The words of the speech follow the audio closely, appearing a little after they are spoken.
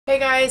Hey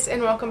guys,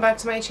 and welcome back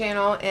to my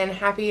channel and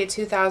happy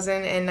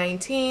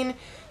 2019.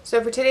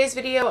 So for today's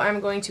video I'm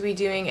going to be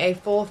doing a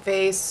full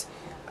face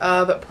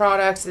of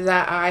products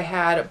that I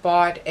had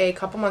bought a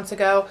couple months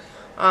ago.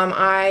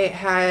 I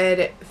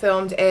had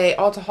filmed a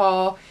Ulta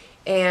haul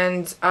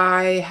and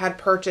I had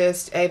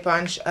purchased a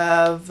bunch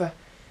of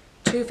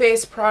Too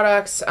Faced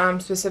products,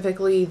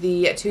 specifically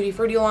the Tutti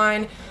Frutti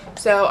line.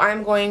 So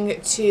I'm going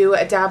to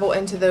dabble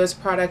into those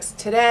products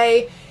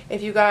today.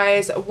 If you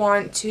guys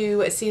want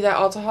to see that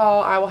Ulta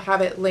haul, I will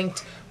have it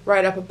linked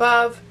right up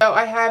above. So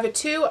I have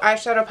two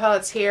eyeshadow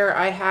palettes here.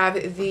 I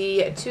have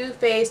the Too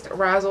Faced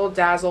Razzle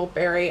Dazzle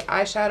Berry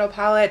eyeshadow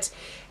palette,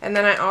 and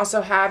then I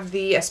also have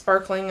the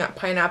Sparkling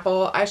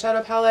Pineapple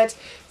eyeshadow palette.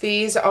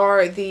 These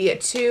are the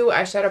two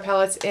eyeshadow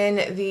palettes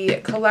in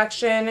the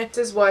collection. This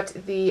is what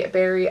the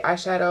berry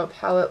eyeshadow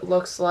palette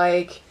looks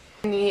like.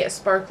 The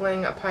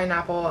Sparkling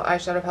Pineapple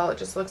eyeshadow palette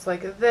just looks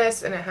like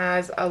this, and it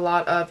has a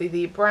lot of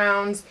the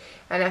browns,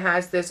 and it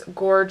has this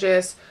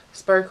gorgeous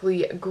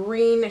sparkly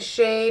green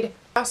shade.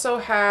 I also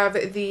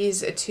have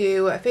these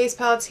two face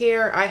palettes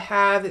here. I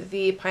have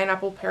the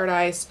Pineapple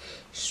Paradise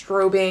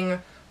Strobing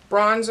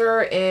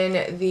bronzer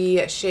in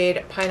the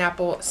shade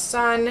Pineapple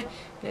Sun, and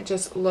it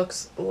just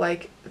looks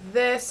like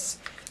this.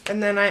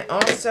 And then I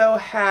also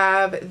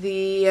have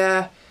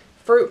the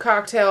Fruit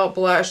Cocktail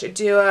Blush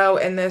Duo,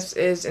 and this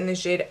is in the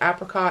shade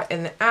Apricot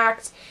in the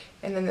Act,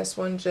 and then this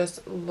one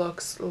just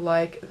looks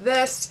like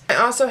this. I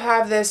also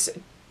have this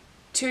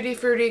Tutti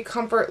Frutti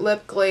Comfort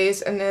Lip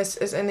Glaze, and this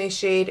is in the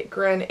shade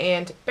Grin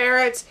and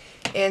Barrett.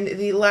 And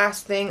the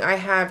last thing I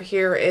have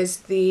here is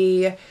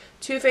the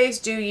Too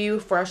Faced Do You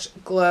Fresh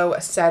Glow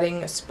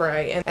Setting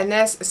Spray, and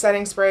this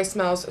setting spray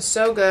smells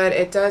so good.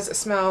 It does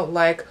smell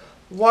like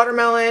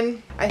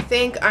watermelon. I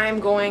think I'm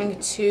going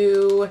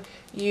to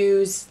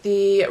use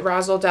the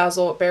Razzle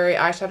Dazzle Berry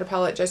eyeshadow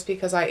palette just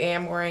because I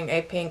am wearing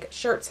a pink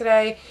shirt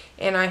today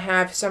and I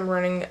have some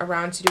running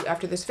around to do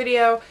after this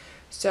video.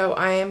 So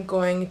I am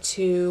going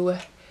to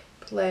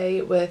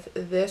play with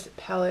this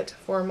palette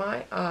for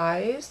my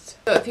eyes.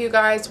 So if you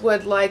guys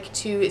would like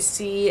to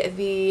see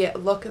the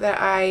look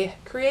that I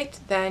create,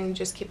 then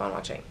just keep on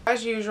watching.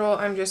 As usual,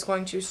 I'm just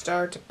going to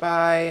start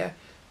by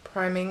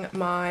priming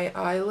my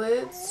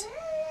eyelids.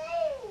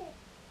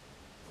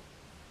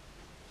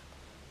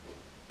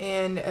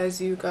 And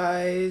as you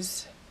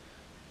guys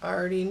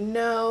already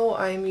know,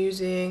 I'm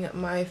using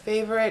my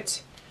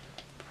favorite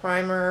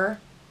primer,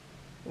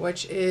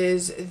 which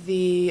is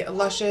the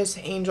Luscious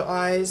Angel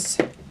Eyes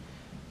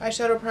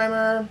eyeshadow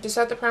primer. To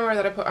set the primer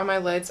that I put on my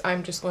lids,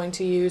 I'm just going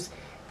to use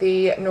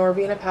the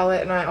Norvina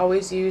palette, and I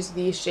always use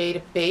the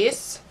shade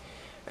Base.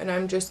 And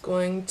I'm just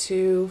going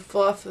to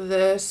fluff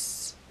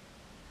this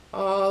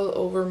all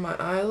over my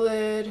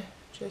eyelid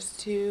just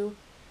to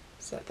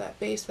set that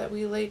base that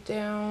we laid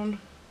down.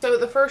 So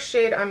the first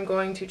shade I'm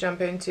going to jump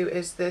into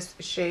is this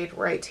shade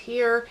right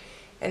here,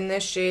 and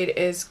this shade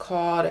is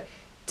called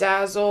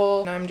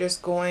Dazzle. And I'm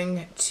just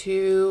going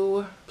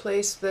to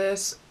place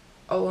this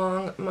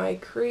along my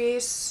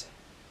crease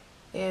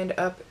and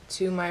up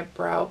to my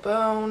brow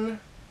bone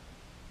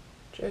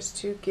just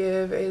to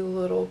give a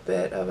little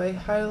bit of a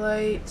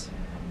highlight.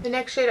 The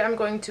next shade I'm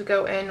going to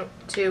go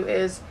into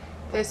is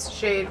this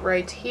shade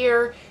right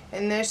here,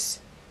 and this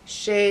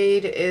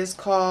shade is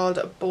called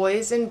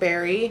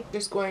Boysenberry.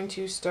 Just going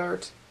to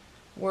start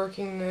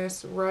working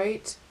this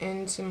right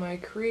into my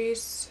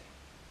crease,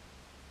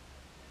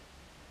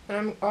 and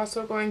I'm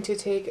also going to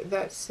take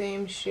that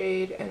same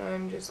shade and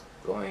I'm just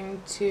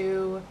going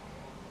to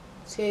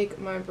take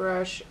my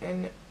brush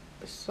and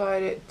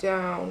slide it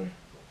down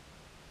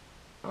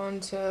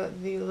onto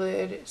the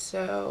lid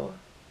so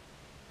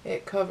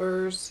it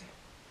covers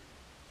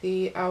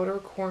the outer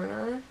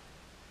corner.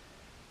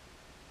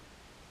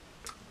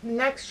 The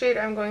next shade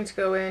I'm going to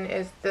go in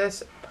is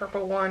this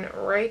purple one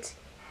right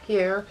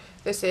here.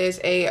 This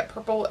is a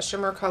purple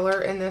shimmer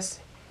color, and this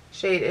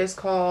shade is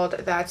called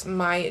That's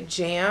My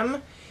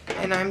Jam.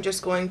 And I'm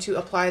just going to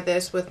apply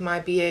this with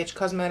my BH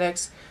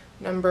Cosmetics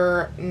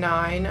number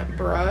 9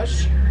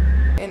 brush.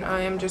 And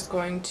I am just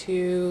going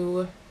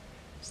to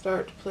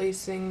start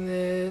placing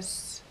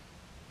this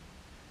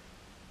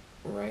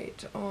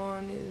right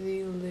on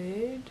the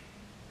lid,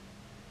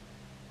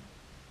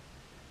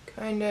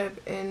 kind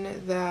of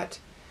in that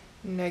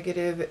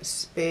negative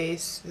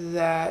space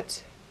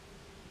that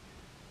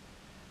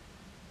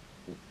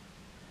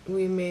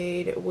we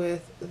made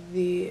with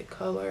the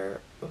color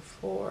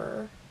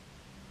before.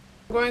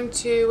 I'm going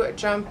to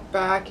jump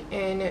back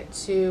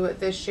into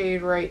this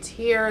shade right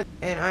here,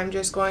 and I'm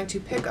just going to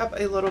pick up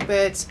a little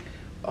bit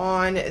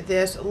on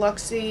this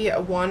Luxie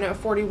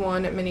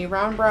 141 mini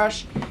round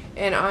brush,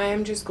 and I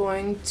am just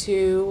going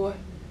to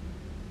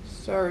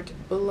start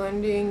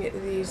blending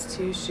these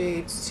two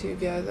shades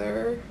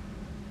together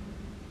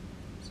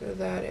so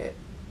that it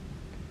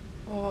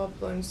all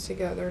blends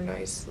together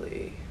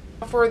nicely.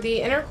 For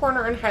the inner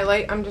corner and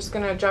highlight, I'm just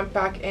going to jump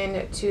back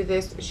into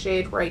this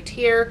shade right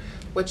here,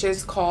 which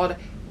is called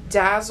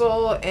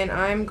Dazzle, and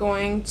I'm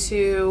going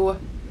to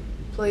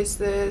place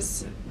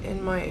this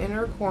in my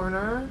inner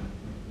corner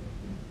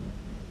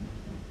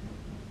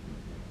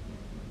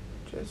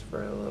just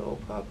for a little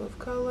pop of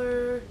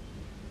color.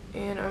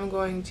 And I'm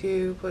going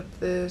to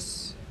put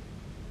this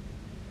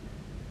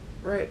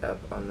right up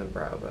on the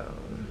brow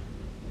bone.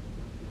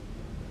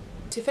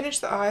 To finish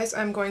the eyes,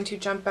 I'm going to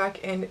jump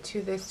back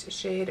into this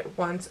shade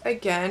once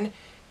again.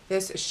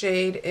 This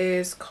shade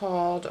is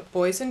called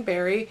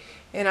Boysenberry,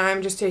 and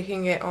I'm just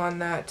taking it on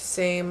that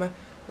same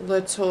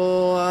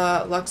little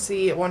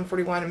Luxie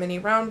 141 mini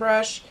round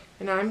brush,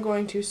 and I'm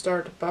going to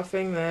start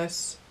buffing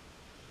this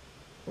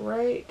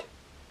right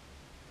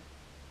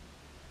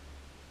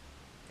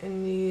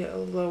in the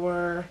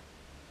lower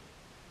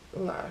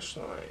lash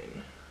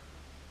line.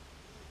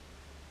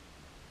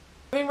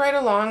 Moving right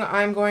along,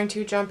 I'm going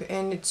to jump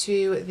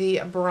into the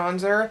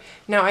bronzer.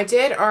 Now, I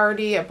did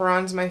already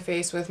bronze my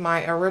face with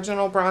my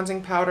original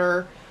bronzing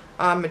powder,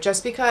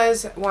 just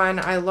because when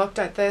I looked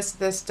at this,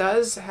 this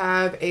does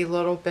have a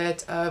little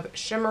bit of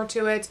shimmer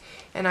to it,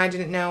 and I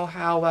didn't know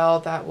how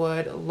well that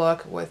would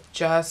look with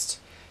just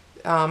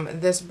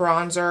this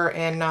bronzer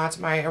and not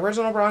my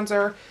original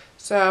bronzer.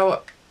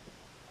 So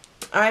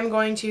I'm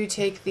going to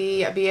take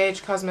the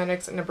BH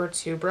Cosmetics No.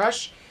 2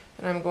 brush,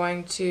 and I'm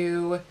going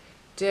to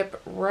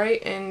dip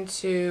right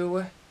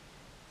into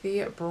the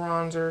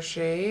bronzer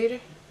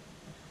shade,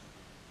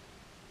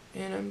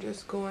 and I'm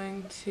just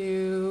going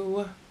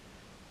to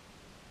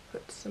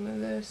put some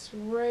of this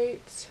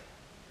right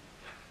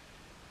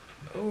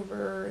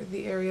over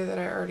the area that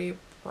I already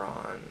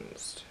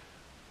bronzed.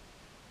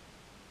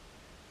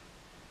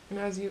 And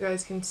as you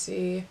guys can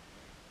see,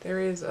 there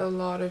is a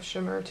lot of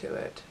shimmer to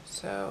it,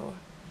 so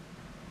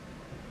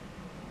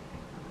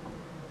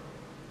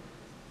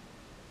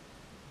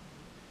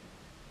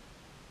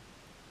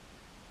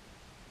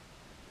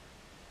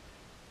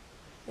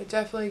it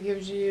definitely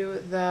gives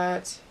you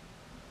that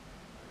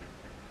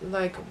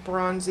like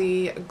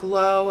bronzy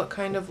glow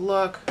kind of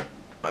look.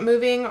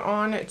 Moving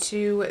on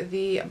to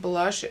the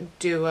blush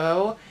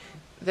duo.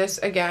 This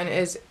again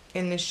is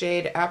in the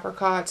shade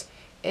Apricot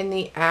in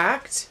the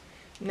Act.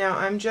 Now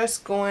I'm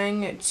just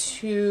going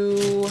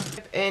to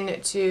dip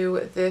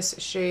into this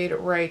shade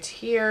right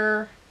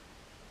here.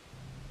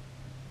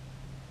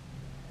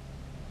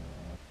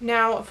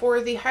 Now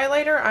for the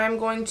highlighter, I'm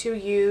going to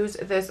use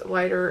this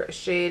lighter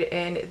shade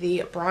in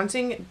the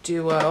Bronzing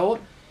Duo.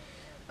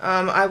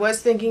 I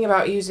was thinking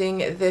about using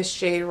this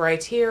shade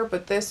right here,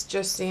 but this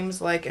just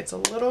seems like it's a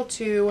little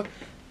too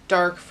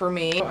dark for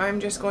me. So I'm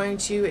just going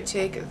to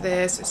take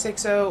this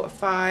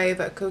 605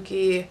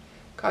 Kokie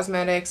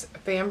Cosmetics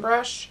Fan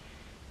brush,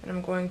 and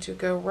I'm going to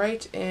go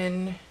right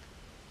in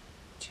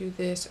to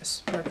this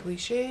sparkly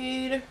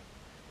shade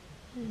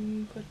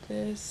and put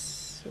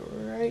this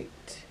right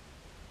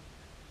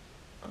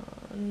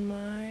on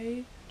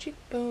my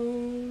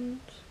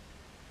cheekbones,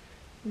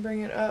 bring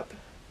it up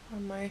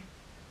on my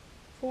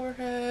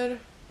forehead.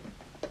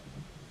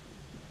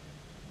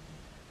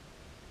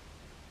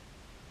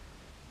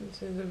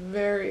 This is a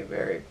very,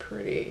 very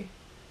pretty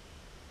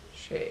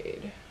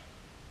shade.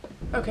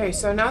 Okay,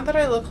 so now that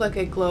I look like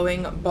a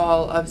glowing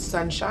ball of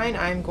sunshine,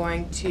 I'm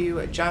going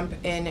to jump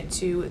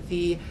into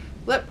the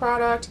lip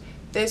product.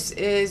 This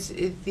is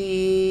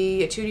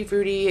the Tutti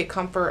Frutti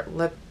Comfort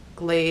Lip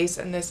Glaze,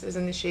 and this is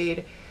in the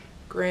shade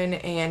Grin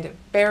and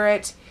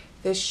Barrett.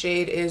 This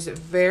shade is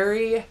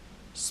very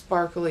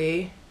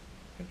sparkly,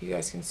 if you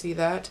guys can see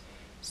that.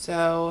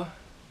 So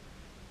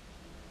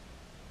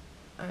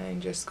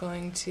I'm just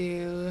going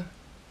to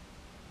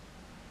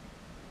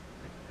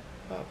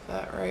pop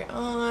that right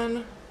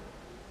on,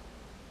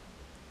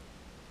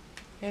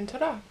 and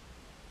ta-da!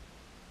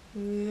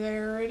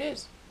 There it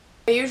is.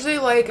 I usually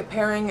like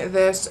pairing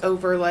this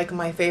over like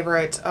my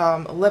favorite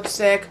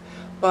lipstick,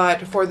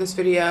 but for this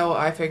video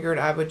I figured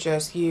I would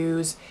just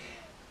use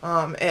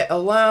it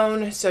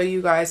alone so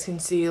you guys can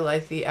see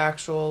like the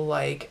actual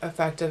like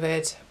effect of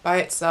it by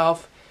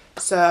itself.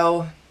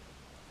 So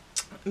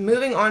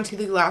moving on to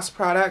the last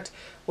product,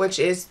 which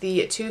is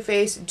the Too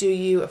Faced Do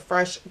You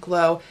Fresh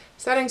Glow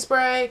Setting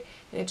Spray,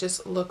 and it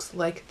just looks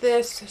like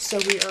this. So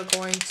we are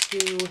going to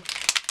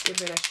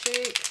give it a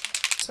shake.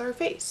 It's our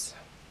face.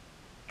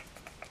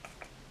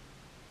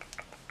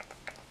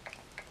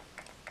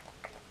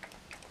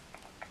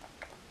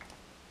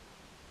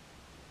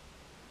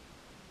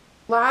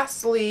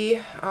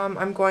 Lastly,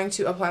 I'm going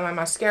to apply my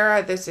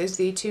mascara. This is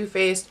the Too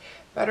Faced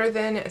Better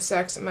Than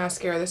Sex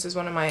Mascara. This is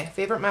one of my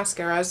favorite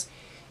mascaras,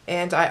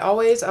 and I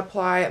always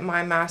apply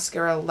my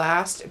mascara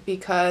last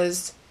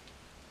because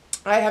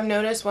I have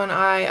noticed when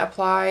I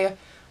apply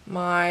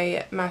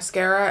my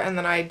mascara and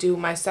then I do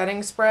my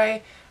setting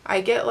spray, I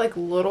get like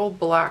little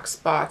black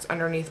spots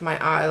underneath my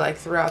eye like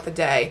throughout the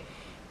day,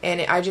 and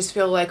I just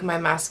feel like my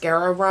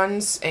mascara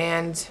runs.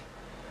 And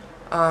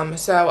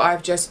so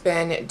I've just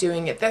been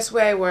doing it this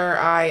way, where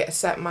I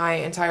set my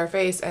entire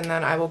face and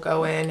then I will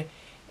go in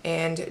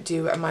and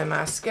do my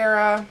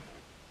mascara.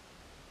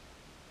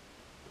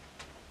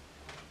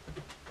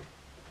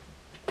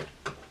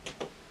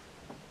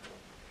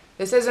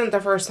 This isn't the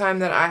first time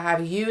that I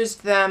have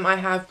used them. I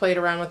have played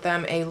around with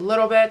them a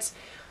little bit.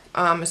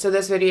 So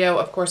this video,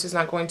 of course, is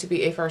not going to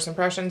be a first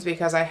impressions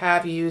because I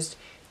have used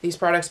these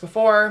products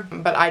before,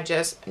 but I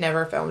just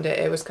never filmed it.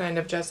 It was kind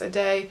of just a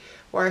day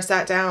where I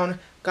sat down,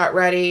 got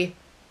ready,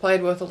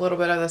 played with a little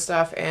bit of the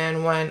stuff,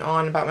 and went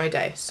on about my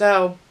day.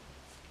 So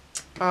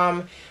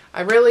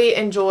I really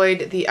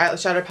enjoyed the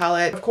eyeshadow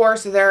palette. Of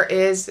course, there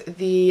is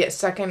the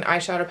second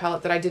eyeshadow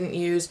palette that I didn't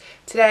use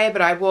today,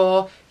 but I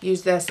will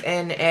use this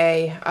in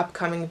a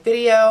upcoming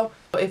video.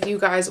 If you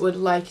guys would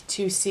like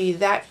to see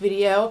that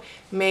video,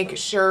 make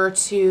sure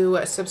to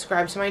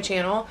subscribe to my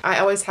channel. I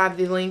always have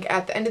the link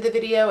at the end of the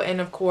video,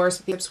 and of course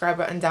the subscribe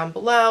button down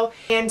below.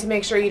 And to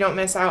make sure you don't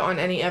miss out on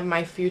any of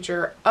my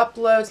future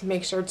uploads,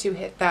 make sure to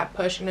hit that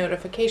push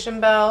notification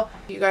bell.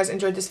 If you guys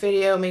enjoyed this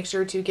video, make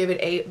sure to give it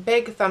a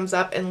big thumbs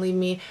up and leave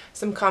me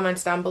some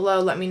comments down below.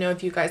 Let me know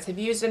if you guys have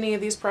used any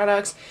of these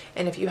products,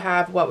 and if you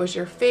have, what was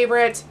your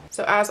favorite.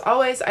 So as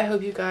always, I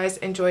hope you guys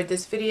enjoyed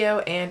this video,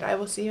 and I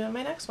will see you in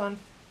my next one.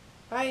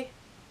 Bye.